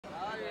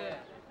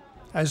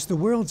As the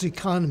world's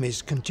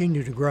economies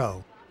continue to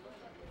grow,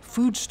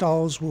 food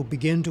stalls will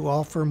begin to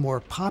offer more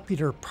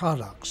popular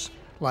products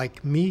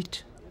like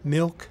meat,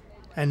 milk,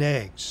 and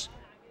eggs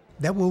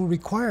that will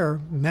require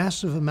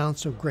massive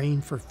amounts of grain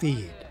for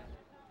feed.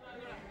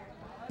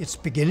 It's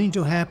beginning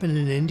to happen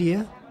in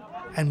India,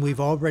 and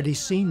we've already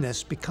seen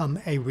this become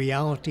a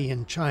reality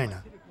in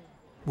China,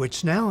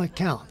 which now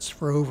accounts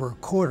for over a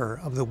quarter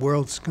of the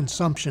world's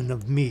consumption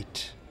of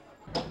meat.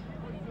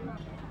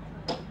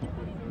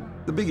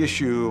 The big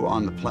issue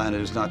on the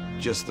planet is not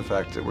just the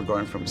fact that we're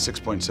going from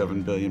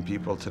 6.7 billion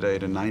people today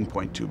to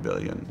 9.2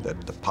 billion,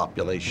 that the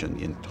population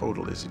in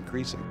total is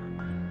increasing.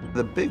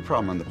 The big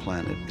problem on the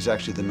planet is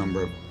actually the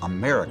number of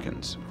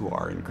Americans who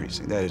are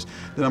increasing. That is,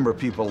 the number of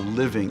people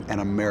living an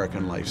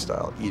American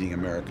lifestyle, eating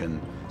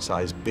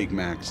American-sized Big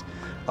Macs,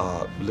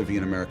 living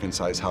in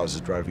American-sized houses,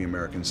 driving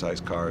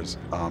American-sized cars,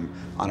 on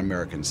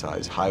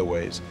American-sized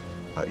highways,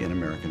 in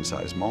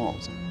American-sized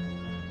malls.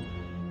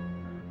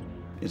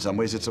 In some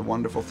ways, it's a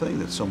wonderful thing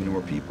that so many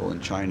more people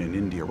in China and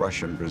India,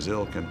 Russia and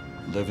Brazil can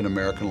live an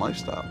American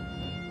lifestyle.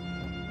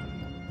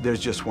 There's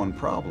just one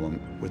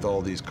problem with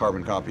all these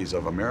carbon copies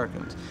of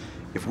Americans.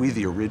 If we,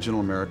 the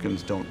original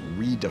Americans, don't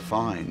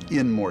redefine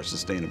in more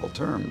sustainable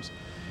terms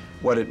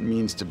what it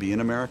means to be an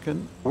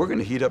American, we're going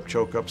to heat up,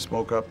 choke up,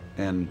 smoke up,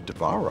 and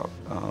devour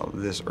up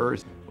this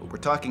earth. What we're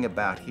talking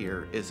about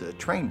here is a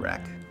train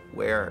wreck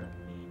where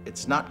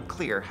it's not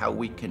clear how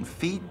we can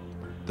feed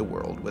the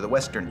world with a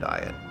Western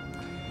diet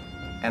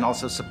and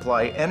also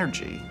supply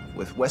energy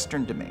with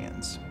Western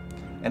demands,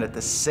 and at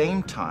the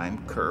same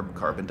time curb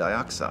carbon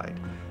dioxide.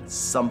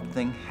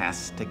 Something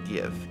has to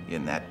give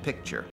in that picture.